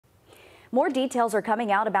More details are coming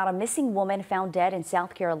out about a missing woman found dead in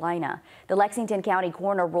South Carolina. The Lexington County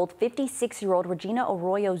coroner ruled 56-year-old Regina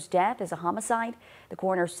Arroyo's death as a homicide. The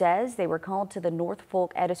coroner says they were called to the North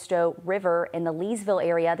Fork Edisto River in the Leesville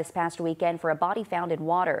area this past weekend for a body found in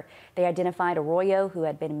water. They identified Arroyo, who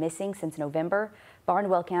had been missing since November.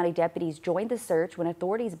 Barnwell County deputies joined the search when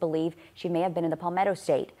authorities believe she may have been in the Palmetto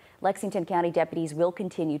State. Lexington County deputies will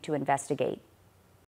continue to investigate.